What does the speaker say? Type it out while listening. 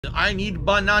I need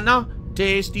banana,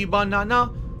 tasty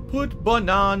banana. Put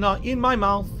banana in my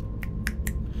mouth.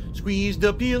 Squeeze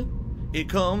the peel, it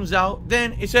comes out.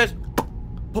 Then it says,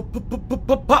 pop, pop, pop, pop,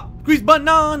 pop, pop. Squeeze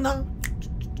banana.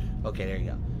 Okay, there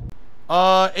you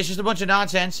go. It's just a bunch of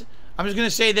nonsense. I'm just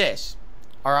gonna say this,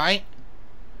 all right?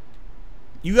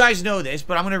 You guys know this,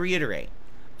 but I'm gonna reiterate.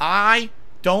 I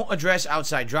don't address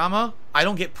outside drama. I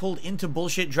don't get pulled into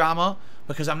bullshit drama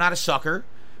because I'm not a sucker.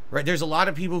 Right, there's a lot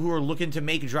of people who are looking to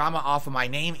make drama off of my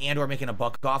name and or making a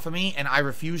buck off of me, and I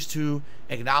refuse to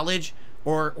acknowledge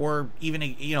or even,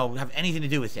 you know, have anything to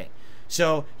do with it.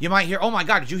 So you might hear, oh my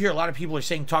God, did you hear a lot of people are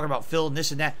saying, talking about Phil and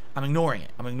this and that? I'm ignoring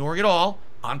it. I'm ignoring it all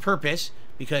on purpose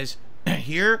because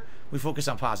here we focus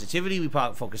on positivity, we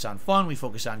focus on fun, we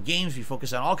focus on games, we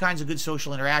focus on all kinds of good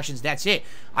social interactions. That's it.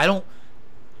 I don't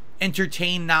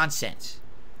entertain nonsense.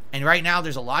 And right now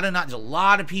there's a lot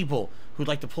of people who'd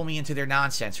like to pull me into their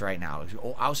nonsense right now.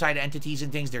 Outside entities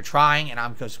and things, they're trying, and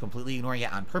I'm just completely ignoring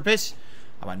it on purpose.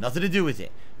 I want nothing to do with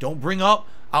it. Don't bring up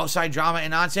outside drama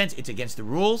and nonsense. It's against the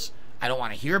rules. I don't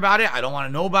want to hear about it. I don't want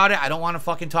to know about it. I don't want to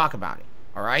fucking talk about it.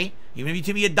 All right? Even if you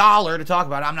give me $1 to talk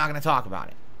about it, I'm not going to talk about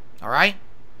it. All right?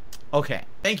 Okay.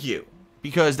 Thank you.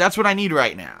 Because that's what I need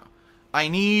right now. I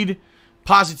need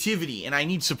positivity, and I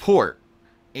need support.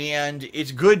 And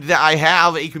it's good that I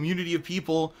have a community of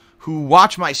people who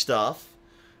watch my stuff,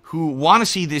 who want to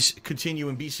see this continue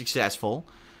and be successful,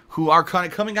 who are kind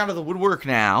of coming out of the woodwork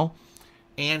now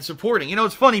and supporting. You know,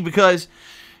 it's funny because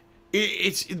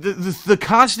it's the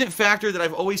constant factor that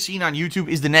I've always seen on YouTube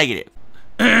is the negative.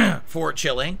 For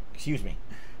chilling. Excuse me.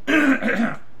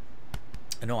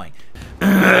 Annoying.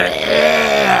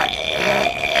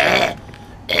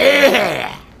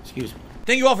 Excuse me.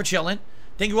 Thank you all for chilling.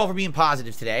 Thank you all for being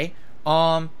positive today.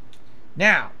 Now,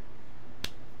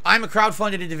 I'm a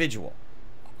crowdfunded individual.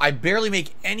 I barely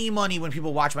make any money when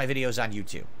people watch my videos on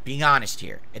YouTube. Being honest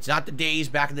here. It's not the days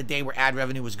back in the day where ad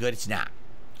revenue was good. It's not.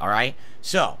 All right?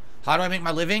 So, how do I make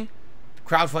my living?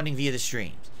 Crowdfunding via the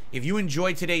streams. If you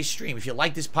enjoyed today's stream, if you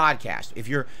like this podcast, if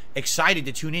you're excited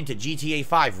to tune into GTA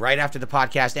 5 right after the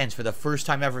podcast ends for the first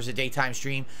time ever as a daytime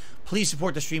stream, please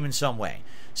support the stream in some way.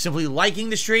 Simply liking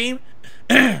the stream,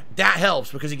 that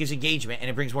helps because it gives engagement and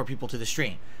it brings more people to the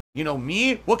stream. You know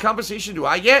me, what compensation do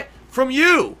I get? From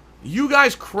you. You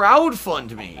guys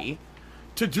crowdfund me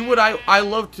to do what I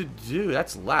love to do.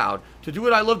 That's loud. To do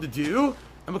what I love to do,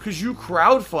 and because you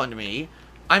crowdfund me,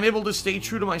 I'm able to stay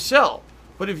true to myself.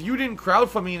 But if you didn't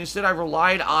crowdfund me and instead I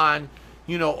relied on,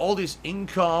 you know, all this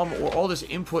income or all this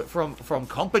input from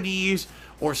companies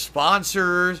or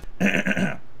sponsors,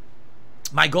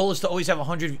 my goal is to always have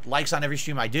 100 likes on every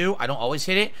stream I do. I don't always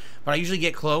hit it, but I usually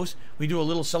get close. We do a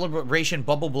little celebration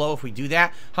bubble blow if we do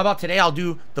that. How about today I'll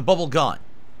do the bubble gun.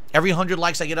 Every 100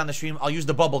 likes I get on the stream, I'll use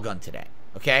the bubble gun today,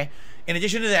 okay? In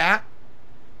addition to that,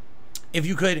 if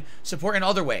you could support in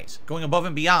other ways, going above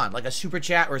and beyond, like a super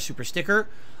chat or a super sticker,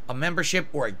 a membership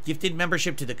or a gifted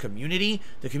membership to the community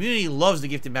loves the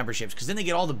gifted memberships because then they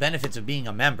get all the benefits of being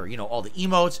a member. You know, all the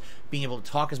emotes, being able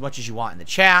to talk as much as you want in the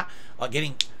chat,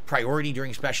 getting priority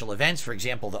during special events, for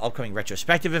example, the upcoming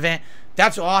retrospective event.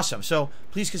 That's awesome. So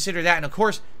please consider that. And of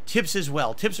course, tips as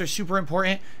well. Tips are super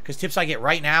important because tips I get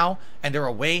right now, and they're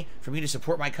a way for me to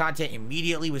support my content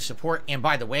immediately with support. And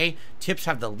by the way, tips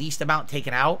have the least amount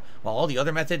taken out, while all the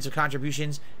other methods of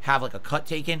contributions have like a cut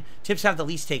taken. Tips have the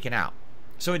least taken out.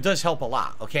 So it does help a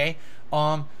lot, okay?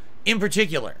 In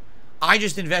particular, I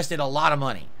just invested a lot of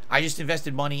money. I just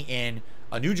invested money in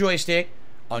a new joystick,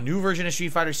 a new version of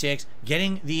Street Fighter 6,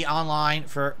 getting the online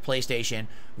for PlayStation.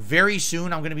 Very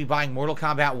soon, I'm going to be buying Mortal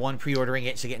Kombat 1, pre-ordering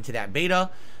it to get into that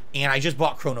beta. And I just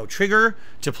bought Chrono Trigger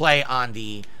to play on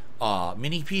the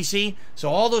mini PC. So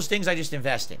all those things I just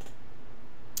invested.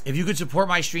 If you could support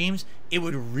my streams, it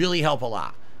would really help a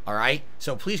lot. All right,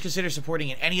 so please consider supporting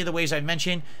in any of the ways I've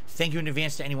mentioned. Thank you in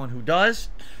advance to anyone who does.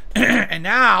 And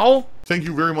now, thank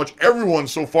you very much, everyone,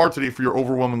 so far today for your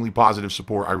overwhelmingly positive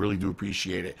support. I really do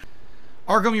appreciate it.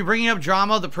 Arkham, you're bringing up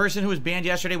drama. The person who was banned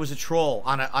yesterday was a troll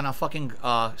on a fucking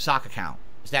sock account.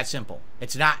 It's that simple.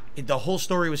 It's not. The whole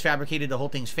story was fabricated. The whole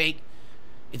thing's fake.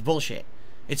 It's bullshit.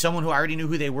 It's someone who I already knew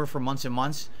who they were for months and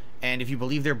months. And if you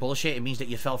believe they're bullshit, it means that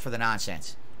you fell for the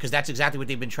nonsense. Because that's exactly what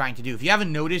they've been trying to do. If you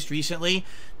haven't noticed recently,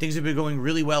 things have been going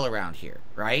really well around here,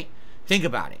 right? Think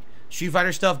about it. Street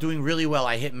Fighter stuff doing really well.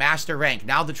 I hit master rank.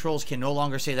 Now the trolls can no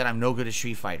longer say that I'm no good at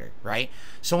Street Fighter, right?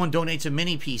 Someone donates a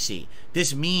mini PC.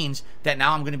 This means that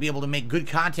now I'm going to be able to make good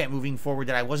content moving forward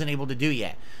that I wasn't able to do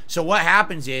yet. So what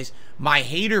happens is my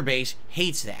hater base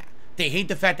hates that. They hate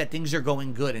the fact that things are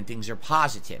going good and things are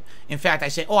positive. In fact, I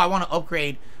say, oh, I want to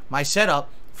upgrade my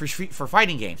setup for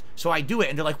fighting games. So I do it,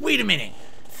 and they're like, wait a minute.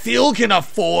 Phil can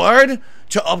afford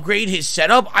to upgrade his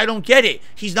setup? I don't get it.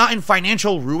 He's not in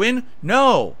financial ruin?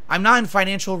 No, I'm not in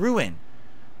financial ruin.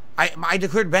 I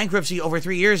declared bankruptcy over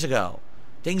 3 years ago.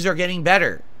 Things are getting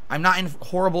better. I'm not in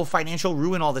horrible financial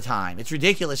ruin all the time. It's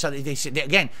ridiculous how they say,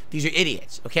 again, these are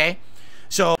idiots, okay?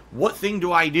 So what thing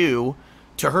do I do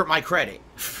to hurt my credit?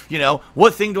 You know,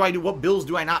 what thing do I do? What bills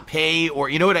do I not pay? Or,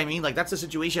 you know what I mean? Like, that's the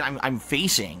situation I'm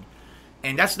facing.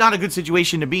 And that's not a good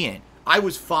situation to be in. I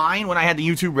was fine when I had the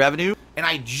YouTube revenue, and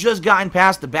I just gotten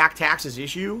past the back taxes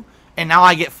issue, and now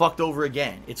I get fucked over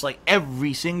again. It's like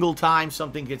every single time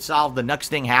something gets solved, the next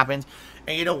thing happens.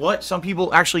 And you know what? Some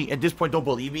people actually, at this point, don't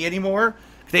believe me anymore.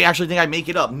 They actually think I make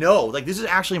it up. No, like, this is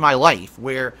actually my life,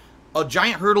 where a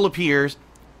giant hurdle appears.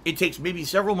 It takes maybe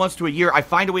several months to a year. I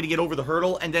find a way to get over the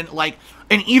hurdle, and then, like,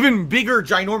 an even bigger,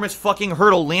 ginormous fucking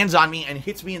hurdle lands on me and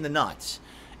hits me in the nuts.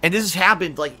 And this has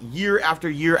happened, like, year after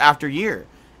year after year.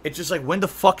 It's just like, when the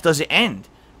fuck does it end?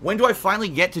 When do I finally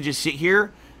get to just sit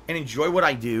here and enjoy what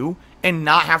I do and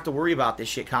not have to worry about this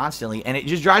shit constantly? And it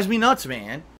just drives me nuts,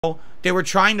 man. They were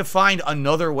trying to find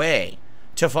another way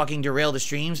to fucking derail the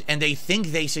streams, and they think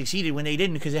they succeeded when they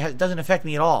didn't, because it doesn't affect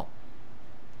me at all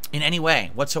in any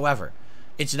way whatsoever.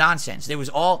 It's nonsense. There was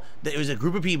a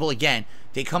group of people, again,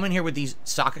 they come in here with these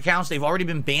stock accounts. They've already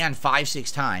been banned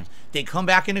 5-6 times. They come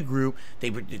back in a group.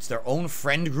 It's their own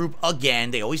friend group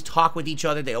again. They always talk with each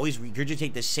other. They always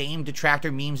regurgitate the same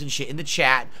detractor memes and shit in the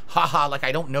chat. Haha, like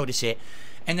I don't notice it.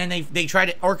 And then they try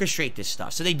to orchestrate this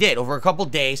stuff. So they did. Over a couple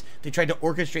days, they tried to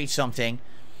orchestrate something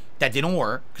that didn't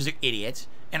work because they're idiots.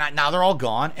 And now they're all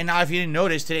gone. And now if you didn't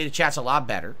notice, today the chat's a lot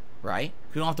better, right?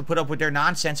 You don't have to put up with their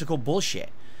nonsensical bullshit.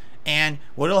 And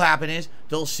what'll happen is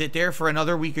they'll sit there for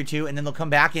another week or two, and then they'll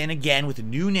come back in again with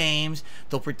new names.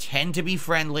 They'll pretend to be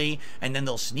friendly, and then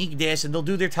they'll sneak this, and they'll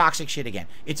do their toxic shit again.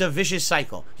 It's a vicious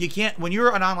cycle. You can't, when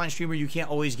you're an online streamer, you can't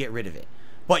always get rid of it,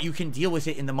 but you can deal with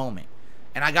it in the moment.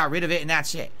 And I got rid of it, and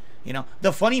that's it. You know,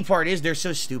 the funny part is they're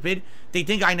so stupid, they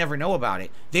think I never know about it.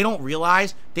 They don't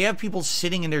realize they have people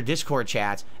sitting in their Discord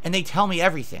chats, and they tell me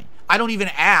everything. I don't even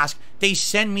ask. They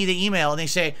send me the email, and they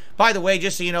say, by the way,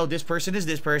 just so you know, this person is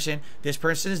this person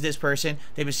is this person.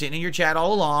 They've been sitting in your chat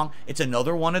all along. It's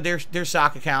another one of their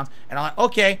sock accounts. And I'm like,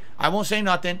 okay, I won't say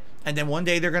nothing. And then one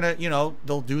day they're going to, you know,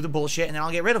 they'll do the bullshit, and then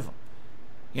I'll get rid of them.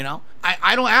 You know,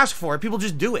 I don't ask for it. People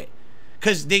just do it.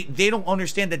 Because they don't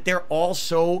understand that they're all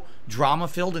so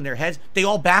drama-filled in their heads. They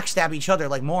all backstab each other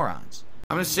like morons.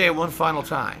 I'm going to say it one final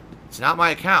time. It's not my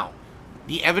account.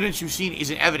 The evidence you've seen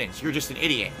isn't evidence. You're just an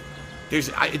idiot.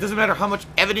 It doesn't matter how much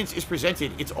evidence is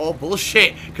presented. It's all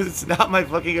bullshit because it's not my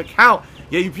fucking account.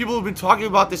 Yeah, you people have been talking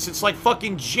about this since like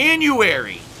fucking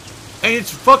January. And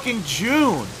it's fucking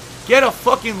June. Get a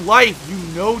fucking life, you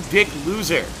no-dick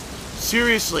loser.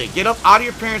 Seriously, get up out of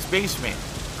your parents' basement.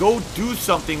 Go do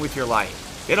something with your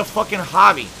life. Get a fucking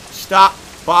hobby. Stop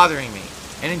bothering me.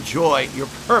 And enjoy your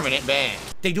permanent ban.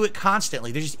 They do it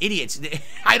constantly. They're just idiots.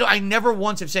 I never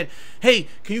once have said, hey,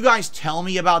 can you guys tell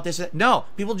me about this? No,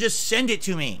 people just send it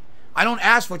to me. I don't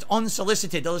ask for it. It's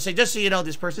unsolicited. They'll say, just so you know,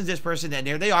 this person's this person, and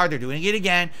there they are. They're doing it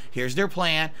again. Here's their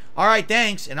plan. All right,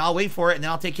 thanks. And I'll wait for it, and then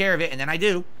I'll take care of it, and then I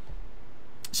do.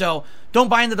 So don't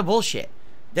buy into the bullshit.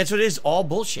 That's what it is, all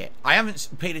bullshit. I haven't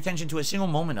paid attention to a single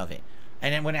moment of it.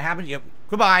 And then when it happens,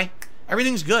 goodbye.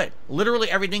 Everything's good.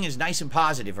 Literally everything is nice and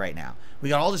positive right now. We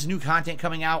got all this new content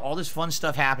coming out, all this fun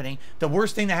stuff happening. The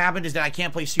worst thing that happened is that I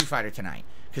can't play Street Fighter tonight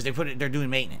because they're doing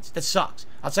maintenance. That sucks.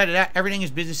 Outside of that, everything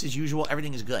is business as usual.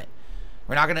 Everything is good.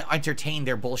 We're not going to entertain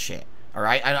their bullshit. All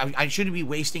right? I shouldn't be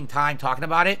wasting time talking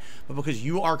about it, but because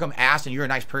you Arkham asked and you're a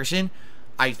nice person,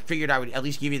 I figured I would at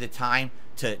least give you the time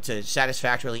to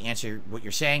satisfactorily answer what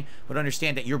you're saying, but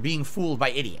understand that you're being fooled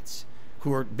by idiots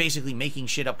who are basically making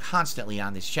shit up constantly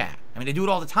on this chat. I mean, they do it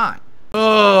all the time.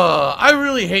 I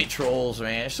really hate trolls,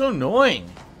 man. It's so annoying.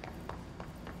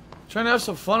 Trying to have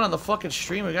some fun on the fucking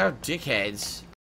stream. We got dickheads.